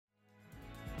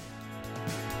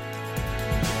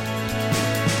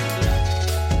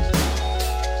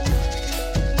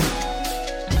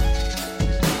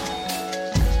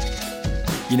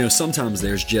Sometimes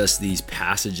there's just these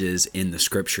passages in the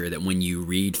scripture that when you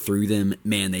read through them,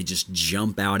 man, they just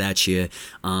jump out at you,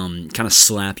 kind of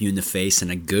slap you in the face in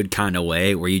a good kind of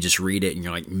way, where you just read it and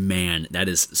you're like, man, that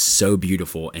is so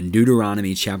beautiful. And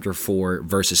Deuteronomy chapter 4,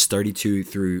 verses 32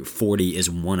 through 40 is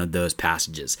one of those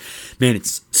passages. Man,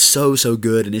 it's so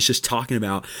good, and it's just talking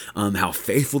about how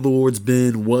faithful the Lord's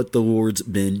been, what the Lord's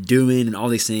been doing, and all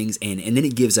these things, and then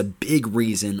it gives a big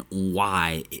reason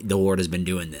why the Lord has been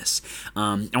doing this.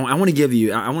 I want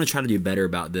to try to do better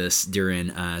about this during,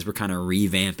 as we're kind of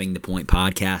revamping the Point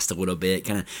podcast a little bit,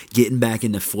 kind of getting back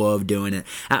in the flow of doing it.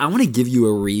 I want to give you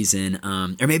a reason,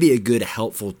 or maybe a good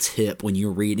helpful tip when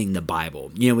you're reading the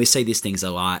Bible. We say these things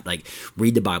a lot, like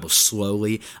read the Bible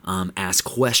slowly, ask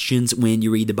questions when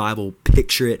you read the Bible,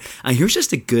 picture it. Here's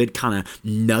just a good kind of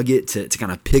nugget to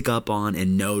kind of pick up on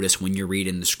and notice when you're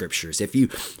reading the scriptures. If you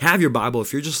have your Bible,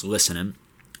 if you're just listening,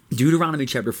 Deuteronomy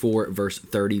chapter 4, verse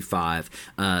 35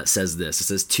 says this. It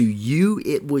says, "To you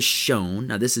it was shown."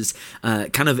 Now, this is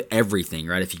kind of everything,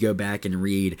 right? If you go back and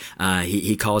read,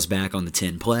 he calls back on the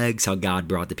 10 plagues, how God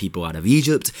brought the people out of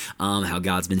Egypt, how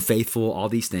God's been faithful, all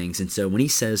these things. And so when he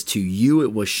says, "To you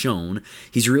it was shown,"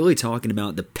 he's really talking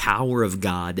about the power of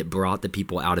God that brought the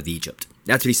people out of Egypt.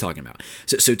 That's what he's talking about.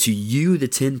 So to you the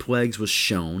 10 plagues was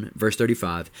shown, verse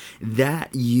 35,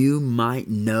 "that you might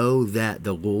know that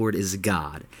the Lord is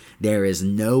God. There is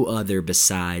no other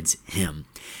besides him."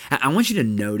 I want you to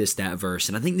notice that verse,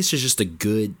 and I think this is just a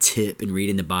good tip in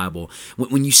reading the Bible.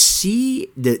 When you see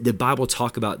the Bible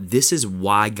talk about this is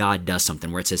why God does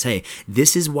something, where it says, hey,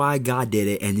 this is why God did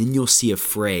it, and then you'll see a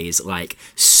phrase like,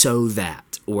 "so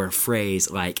that," or a phrase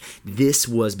like, "this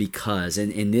was because,"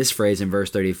 and in this phrase in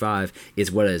verse 35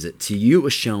 is, what is it? "To you it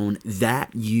was shown that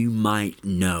you might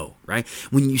know," right?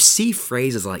 When you see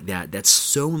phrases like that, that's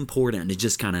so important to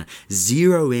just kind of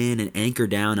zero in and anchor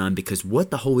down on, because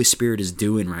what the Holy Spirit is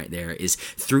doing right there is,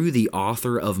 through the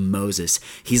author of Moses,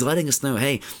 he's letting us know,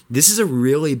 hey, this is a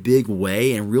really big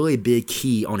way and really big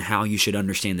key on how you should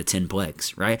understand the 10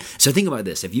 plagues, right? So think about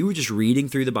this. If you were just reading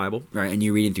through the Bible, right, and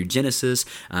you're reading through Genesis,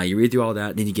 you read through all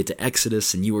that, then you get to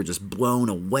Exodus, and you were just blown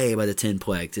away by the 10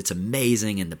 plagues. It's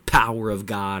amazing, and the power of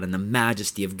God and the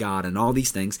majesty of God and all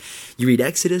these things. You read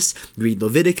Exodus, you read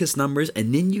Leviticus, Numbers,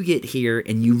 and then you get here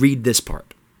and you read this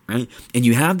part. Right? And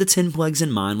you have the 10 plagues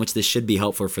in mind, which this should be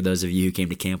helpful for those of you who came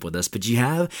to camp with us, but you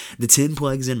have the 10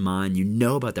 plagues in mind. You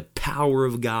know about the power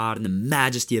of God and the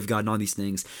majesty of God and all these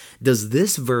things. Does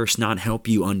this verse not help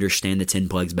you understand the 10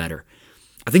 plagues better?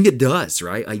 I think it does,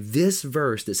 right? Like this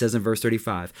verse that says in verse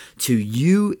 35, "To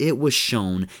you it was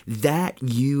shown that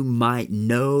you might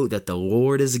know that the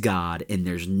Lord is God and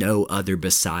there's no other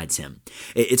besides him."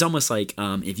 It's almost like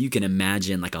if you can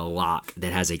imagine like a lock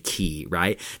that has a key,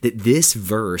 right? That this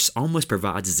verse almost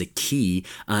provides as a key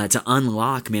to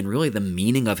unlock, man, really the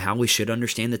meaning of how we should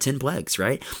understand the 10 plagues,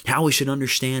 right? How we should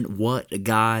understand what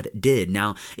God did.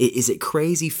 Now, is it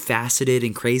crazy faceted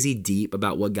and crazy deep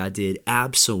about what God did?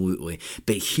 Absolutely.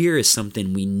 But here is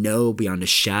something we know beyond a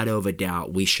shadow of a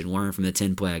doubt we should learn from the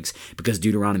 10 plagues, because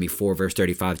Deuteronomy 4 verse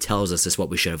 35 tells us this is what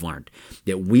we should have learned.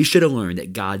 That we should have learned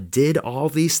that God did all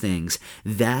these things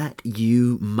that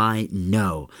you might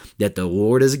know that the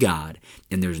Lord is God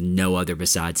and there's no other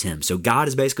besides him. So God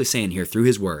is basically saying here through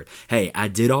his word, hey, I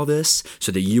did all this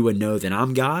so that you would know that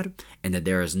I'm God and that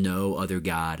there is no other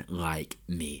God like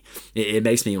me. It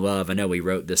makes me love, I know we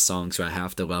wrote this song so I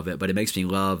have to love it, but it makes me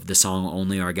love the song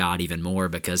Only Our God even more,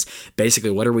 because basically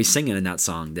what are we singing in that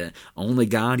song? That only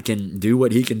God can do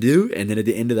what he can do, and then at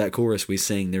the end of that chorus we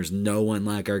sing, there's no one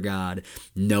like our God,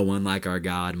 no one like our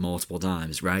God, multiple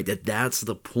times, right? That's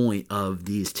the point of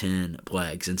these 10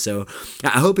 plagues. And so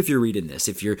I hope if you're reading this,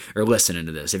 or listening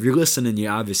to this, if you're listening, you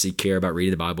obviously care about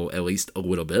reading the Bible at least a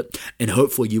little bit, and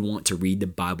hopefully you want to read the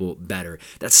Bible better.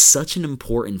 That's such an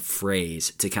important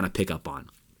phrase to kind of pick up on.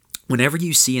 Whenever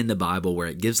you see in the Bible where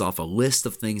it gives off a list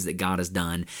of things that God has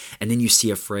done, and then you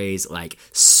see a phrase like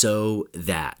 "so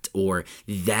that," or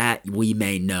 "that we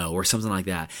may know," or something like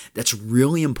that, that's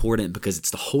really important, because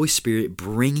it's the Holy Spirit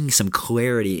bringing some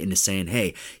clarity into saying,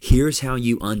 hey, here's how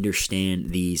you understand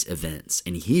these events.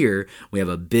 And here we have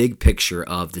a big picture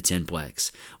of the 10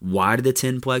 plagues. Why did the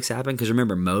 10 plagues happen? Because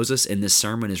remember, Moses in this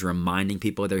sermon is reminding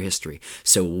people of their history.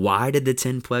 So why did the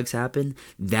 10 plagues happen?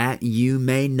 That you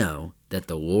may know that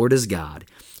the Lord is God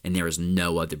and there is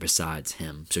no other besides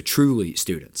him. So truly,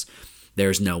 students,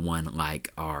 there's no one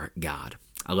like our God.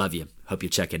 I love you. Hope you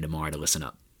check in tomorrow to listen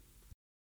up.